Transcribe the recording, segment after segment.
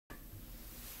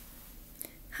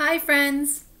Hi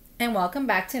friends, and welcome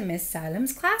back to Miss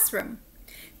Salim's classroom.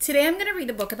 Today I'm going to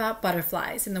read a book about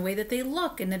butterflies and the way that they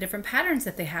look and the different patterns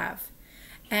that they have.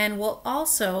 And we'll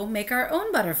also make our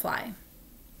own butterfly.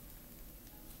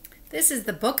 This is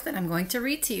the book that I'm going to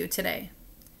read to you today.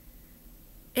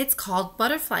 It's called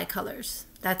Butterfly Colors.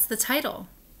 That's the title.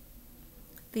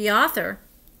 The author,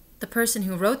 the person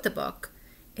who wrote the book,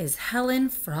 is Helen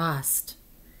Frost.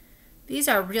 These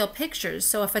are real pictures,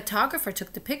 so a photographer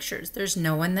took the pictures. There's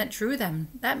no one that drew them.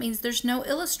 That means there's no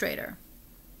illustrator.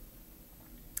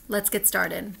 Let's get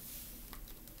started.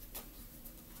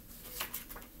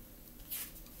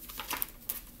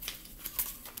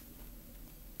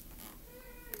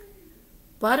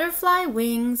 Butterfly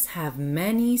wings have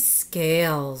many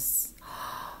scales.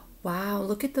 Wow,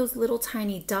 look at those little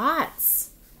tiny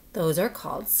dots. Those are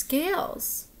called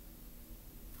scales.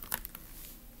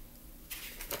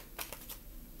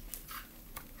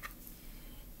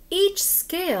 Each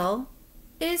scale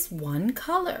is one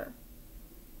color.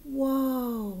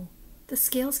 Whoa, the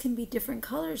scales can be different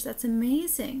colors. That's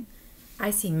amazing.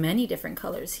 I see many different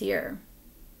colors here.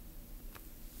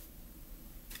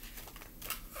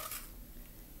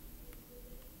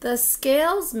 The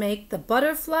scales make the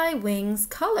butterfly wings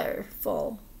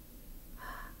colorful.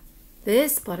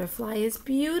 This butterfly is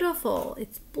beautiful.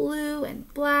 It's blue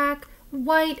and black,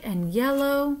 white and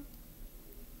yellow.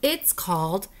 It's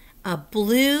called a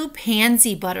blue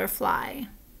pansy butterfly.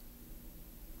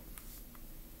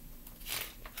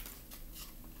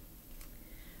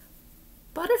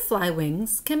 Butterfly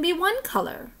wings can be one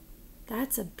color.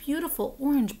 That's a beautiful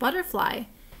orange butterfly.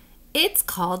 It's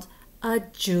called a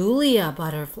Julia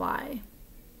butterfly.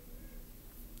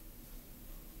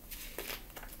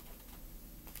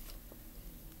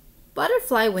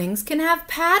 Butterfly wings can have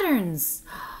patterns.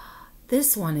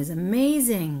 This one is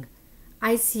amazing.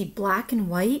 I see black and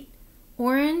white,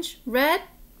 orange, red.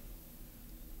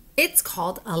 It's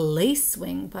called a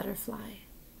lacewing butterfly.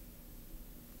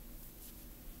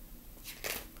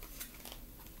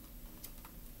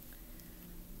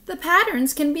 The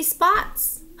patterns can be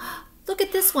spots. Look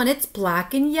at this one, it's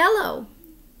black and yellow.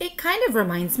 It kind of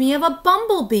reminds me of a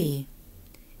bumblebee.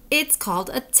 It's called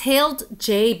a tailed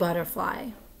jay butterfly.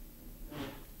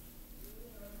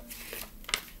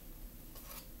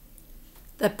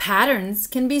 The patterns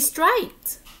can be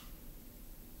striped.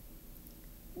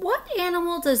 What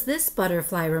animal does this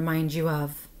butterfly remind you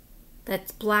of?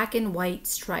 That's black and white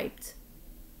striped.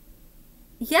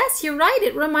 Yes, you're right.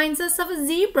 It reminds us of a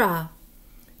zebra.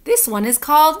 This one is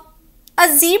called a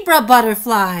zebra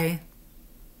butterfly.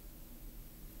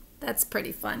 That's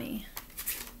pretty funny.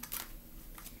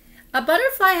 A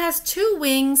butterfly has two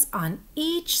wings on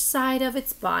each side of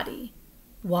its body.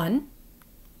 1,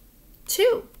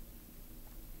 2.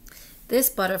 This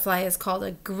butterfly is called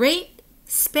a great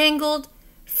spangled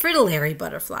fritillary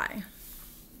butterfly.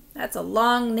 That's a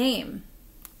long name.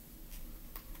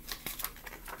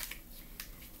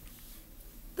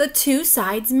 The two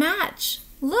sides match.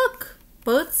 Look,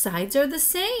 both sides are the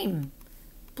same.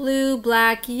 Blue,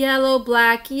 black, yellow,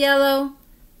 black, yellow.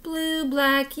 Blue,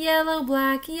 black, yellow,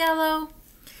 black, yellow.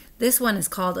 This one is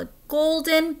called a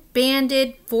golden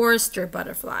banded forester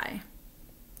butterfly.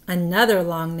 Another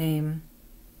long name.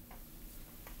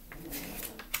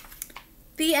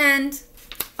 The end.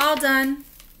 All done.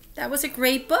 That was a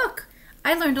great book.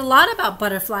 I learned a lot about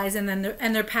butterflies and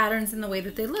their patterns and the way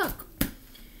that they look.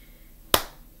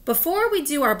 Before we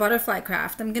do our butterfly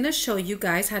craft, I'm going to show you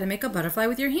guys how to make a butterfly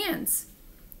with your hands.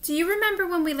 Do you remember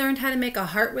when we learned how to make a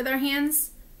heart with our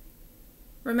hands?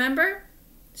 Remember?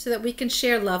 So that we can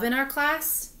share love in our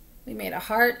class. We made a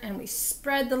heart and we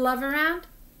spread the love around.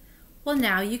 Well,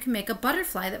 now you can make a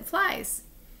butterfly that flies.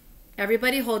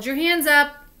 Everybody hold your hands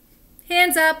up.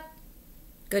 Hands up.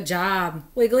 Good job.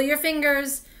 Wiggle your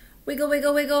fingers. Wiggle,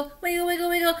 wiggle, wiggle. Wiggle, wiggle,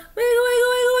 wiggle. Wiggle,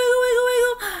 wiggle, wiggle, wiggle, wiggle,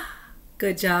 wiggle.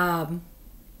 Good job.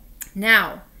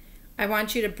 Now, I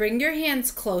want you to bring your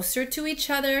hands closer to each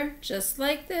other, just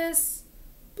like this.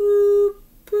 Boop,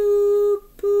 boop,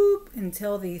 boop,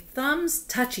 until the thumbs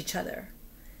touch each other.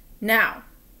 Now,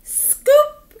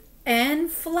 scoop and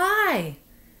fly.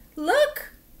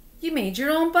 Look, you made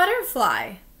your own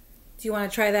butterfly. Do you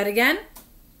want to try that again?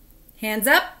 Hands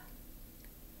up,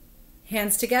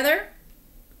 hands together,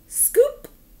 scoop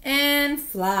and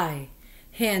fly.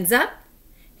 Hands up,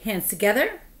 hands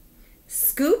together,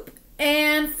 scoop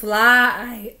and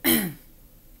fly.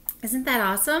 Isn't that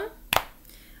awesome?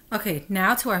 Okay,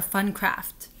 now to our fun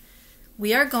craft.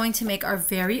 We are going to make our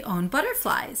very own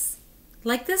butterflies,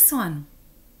 like this one.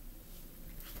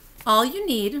 All you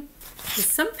need is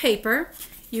some paper.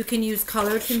 You can use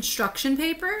colored construction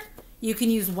paper. You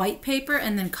can use white paper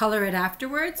and then color it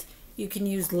afterwards. You can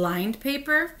use lined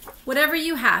paper, whatever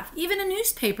you have. Even a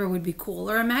newspaper would be cool,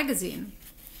 or a magazine.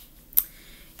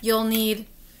 You'll need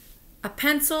a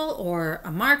pencil or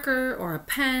a marker or a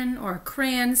pen or a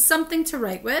crayon, something to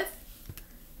write with,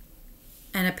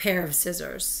 and a pair of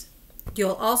scissors.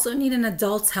 You'll also need an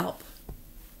adult's help.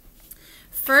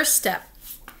 First step,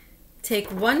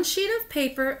 take one sheet of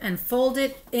paper and fold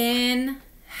it in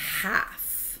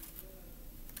half.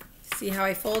 See how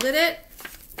I folded it?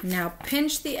 Now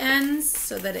pinch the ends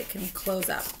so that it can close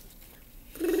up.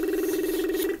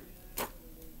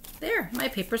 There, my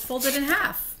paper's folded in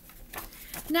half.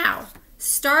 Now,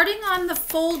 starting on the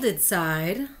folded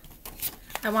side,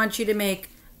 I want you to make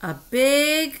a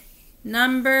big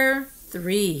number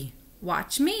 3.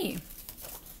 Watch me.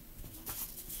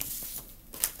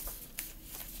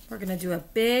 We're going to do a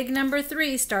big number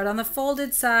 3. Start on the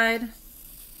folded side.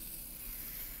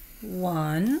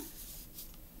 1,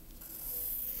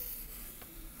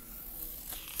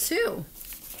 2.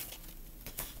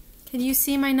 Can you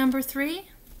see my number 3?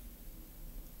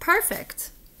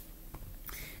 Perfect.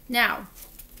 Now,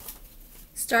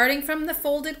 starting from the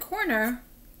folded corner,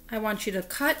 I want you to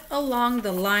cut along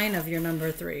the line of your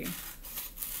number 3.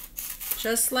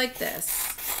 Just like this.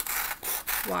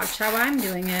 Watch how I'm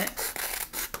doing it.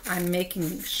 I'm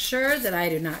making sure that I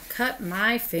do not cut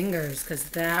my fingers because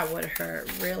that would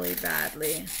hurt really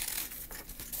badly.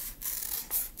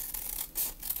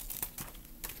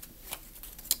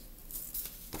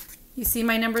 You see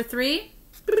my number 3?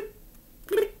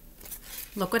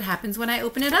 Look what happens when I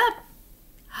open it up.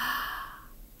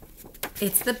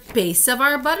 It's the base of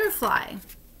our butterfly.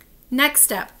 Next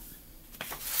step.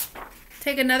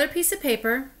 Take another piece of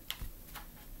paper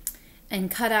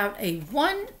and cut out a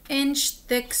 1-inch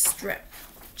thick strip,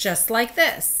 just like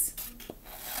this.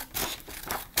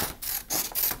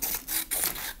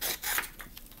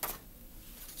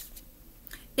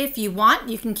 If you want,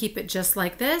 you can keep it just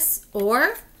like this,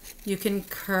 or you can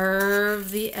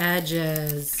curve the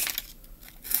edges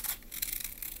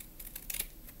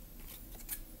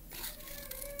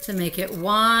to make it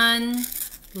one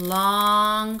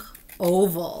long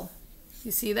oval.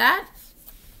 You see that?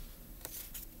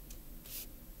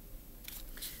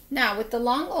 Now, with the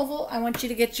long oval, I want you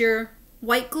to get your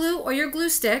white glue or your glue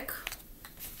stick.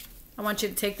 I want you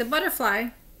to take the butterfly.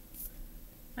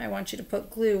 I want you to put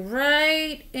glue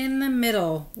right in the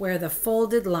middle where the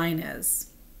folded line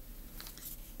is.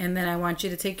 And then I want you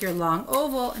to take your long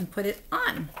oval and put it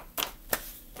on.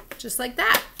 Just like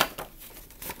that.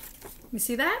 You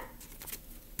see that?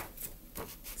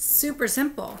 Super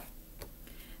simple.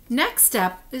 Next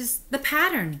step is the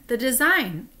pattern, the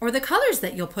design, or the colors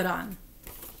that you'll put on.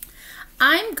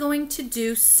 I'm going to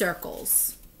do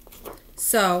circles.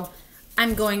 So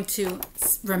I'm going to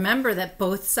remember that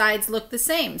both sides look the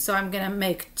same. So I'm going to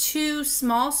make 2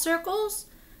 small circles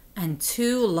and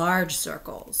 2 large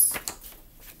circles.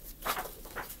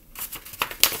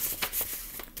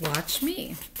 Watch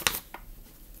me.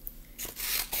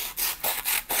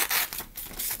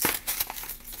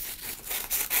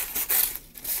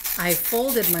 I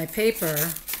folded my paper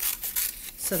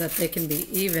so that they can be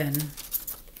even.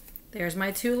 There's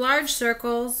my 2 large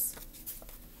circles.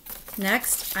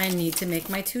 Next, I need to make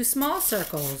my 2 small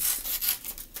circles.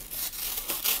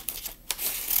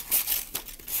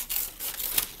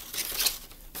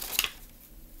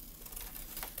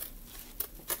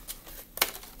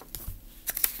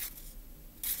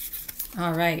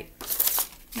 All right,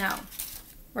 now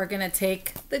we're gonna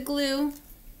take the glue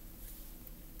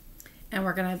and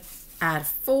we're gonna add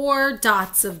 4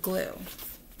 dots of glue.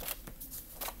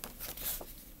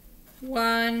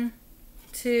 1,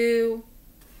 2,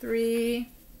 3,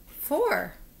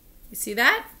 4. You see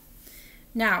that?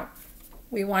 Now,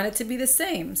 we want it to be the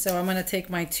same. So I'm gonna take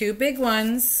my 2 big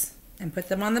ones and put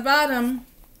them on the bottom.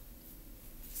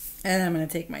 And I'm gonna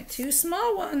take my 2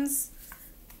 small ones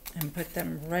and put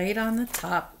them right on the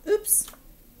top. Oops.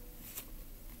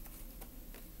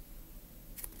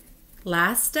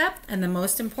 Last step, and the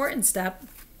most important step,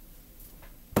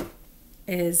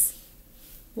 is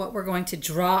what we're going to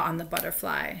draw on the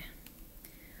butterfly.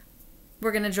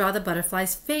 We're going to draw the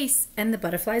butterfly's face and the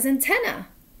butterfly's antenna.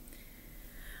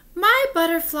 My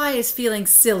butterfly is feeling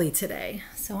silly today,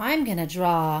 so I'm going to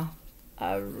draw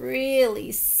a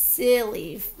really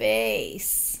silly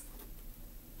face.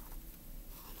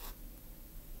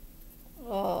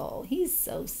 Oh, he's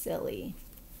so silly.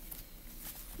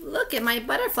 Look at my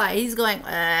butterfly. He's going,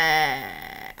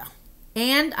 and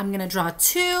I'm going to draw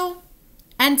 2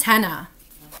 antennae.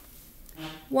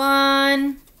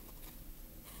 1,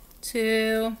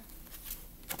 2,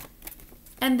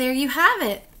 and there you have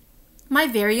it. My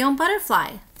very own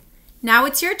butterfly. Now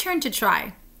it's your turn to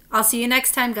try. I'll see you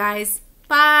next time, guys.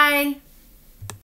 Bye.